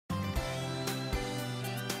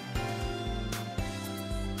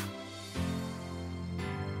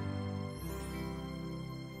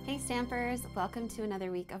Hey Stampers, welcome to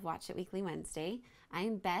another week of Watch It Weekly Wednesday.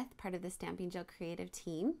 I'm Beth, part of the Stamping Jill creative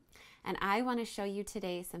team, and I want to show you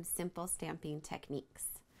today some simple stamping techniques.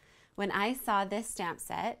 When I saw this stamp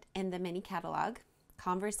set in the mini catalog,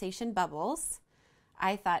 Conversation Bubbles,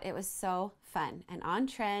 I thought it was so fun and on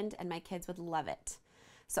trend and my kids would love it.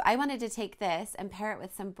 So I wanted to take this and pair it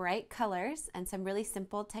with some bright colors and some really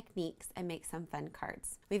simple techniques and make some fun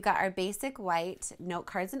cards. We've got our basic white note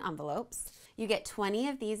cards and envelopes. You get 20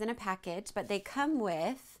 of these in a package, but they come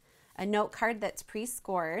with a note card that's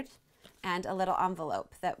pre-scored and a little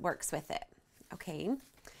envelope that works with it, okay?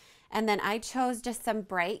 And then I chose just some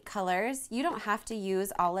bright colors. You don't have to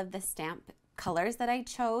use all of the stamp colors that I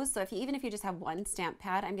chose. So even if you just have one stamp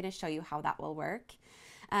pad, I'm gonna show you how that will work.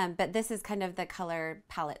 But this is kind of the color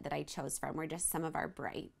palette that I chose from, or just some of our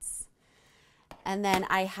brights. And then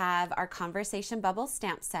I have our Conversation Bubble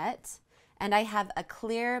stamp set, and I have a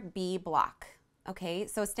clear B block. Okay,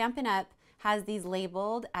 so Stampin' Up has these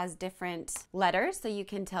labeled as different letters so you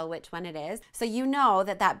can tell which one it is. So you know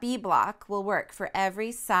that that B block will work for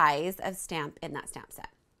every size of stamp in that stamp set.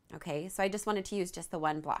 Okay, so I just wanted to use just the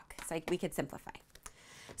one block so we could simplify.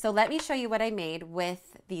 So let me show you what I made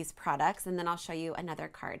with these products, and then I'll show you another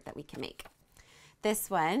card that we can make. This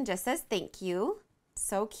one just says thank you.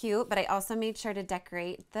 So cute, but I also made sure to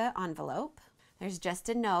decorate the envelope. There's just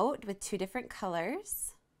a note with two different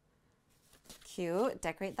colors. Cute.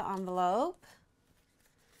 Decorate the envelope.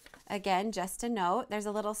 Again, just a note. There's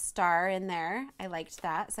a little star in there. I liked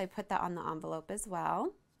that, so I put that on the envelope as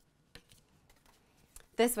well.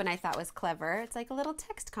 This one I thought was clever. It's like a little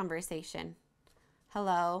text conversation.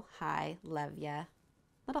 Hello, hi, love ya.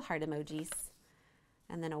 Little heart emojis.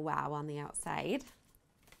 And then a wow on the outside.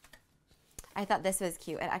 I thought this was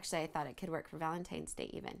cute. And actually, I thought it could work for Valentine's Day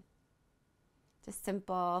even. Just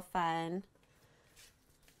simple, fun.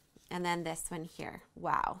 And then this one here,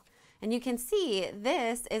 wow. And you can see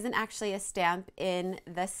this isn't actually a stamp in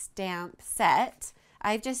the stamp set.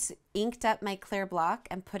 I've just inked up my clear block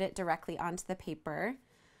and put it directly onto the paper.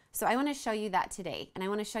 So I want to show you that today, and I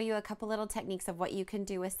want to show you a couple little techniques of what you can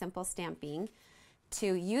do with simple stamping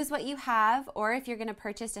to use what you have, or if you're going to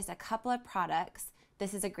purchase just a couple of products,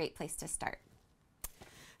 this is a great place to start.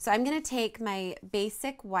 So I'm going to take my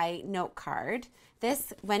basic white note card.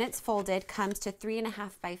 This, when it's folded, comes to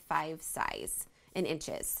 3.5 by 5 size in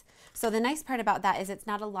inches. So the nice part about that is it's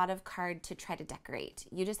not a lot of card to try to decorate.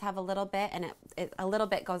 You just have a little bit, and a little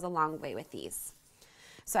bit goes a long way with these.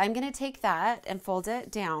 So I'm going to take that and fold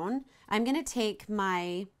it down. I'm going to take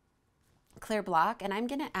my clear block and I'm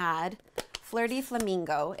going to add Flirty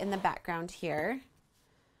Flamingo in the background here.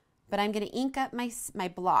 But I'm going to ink up my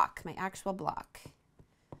block, my actual block.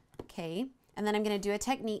 Okay, and then I'm going to do a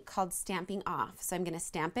technique called stamping off. So I'm going to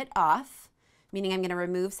stamp it off, meaning I'm going to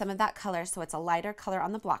remove some of that color so it's a lighter color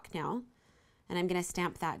on the block now. And I'm going to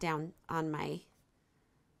stamp that down on my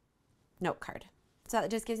note card. So it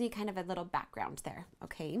just gives me kind of a little background there,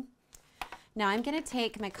 okay? Now I'm going to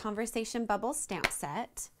take my Conversation Bubble stamp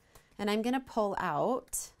set and I'm going to pull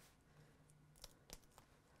out,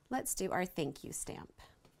 let's do our thank you stamp.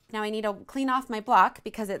 Now I need to clean off my block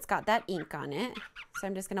because it's got that ink on it. So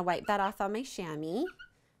I'm just going to wipe that off on my chamois,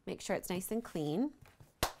 make sure it's nice and clean.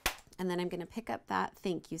 And then I'm going to pick up that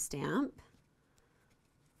thank you stamp,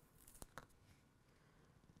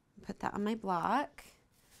 put that on my block.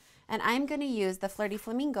 And I'm going to use the Flirty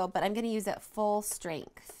Flamingo, but I'm going to use it full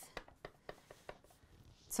strength.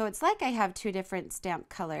 So it's like I have two different stamp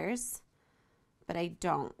colors, but I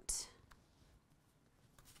don't.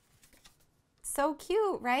 So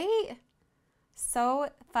cute, right? So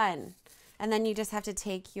fun. And then you just have to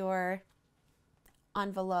take your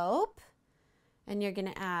envelope and you're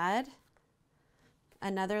going to add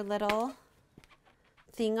another little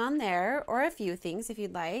thing on there, or a few things if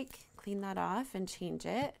you'd like. Clean that off and change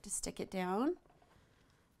it. Just stick it down.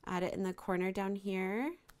 Add it in the corner down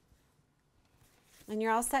here. And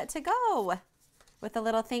you're all set to go with a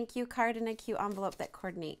little thank you card and a cute envelope that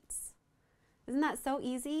coordinates. Isn't that so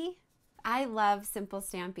easy? I love simple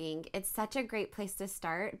stamping. It's such a great place to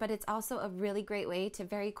start, but it's also a really great way to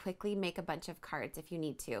very quickly make a bunch of cards if you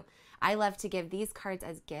need to. I love to give these cards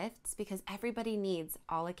as gifts because everybody needs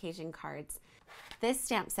all occasion cards. This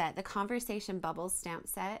stamp set, the Conversation Bubbles stamp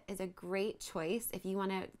set, is a great choice if you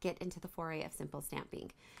want to get into the foray of simple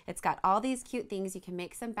stamping. It's got all these cute things. You can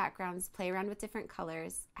make some backgrounds, play around with different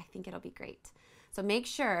colors. I think it'll be great. So make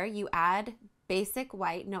sure you add basic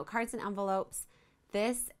white note cards and envelopes,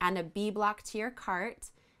 this and a B block to your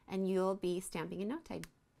cart, and you'll be stamping in no time.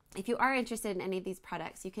 If you are interested in any of these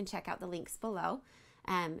products, you can check out the links below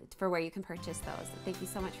for where you can purchase those. Thank you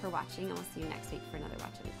so much for watching, and we'll see you next week for another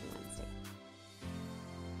Watch It Weekly Wednesday.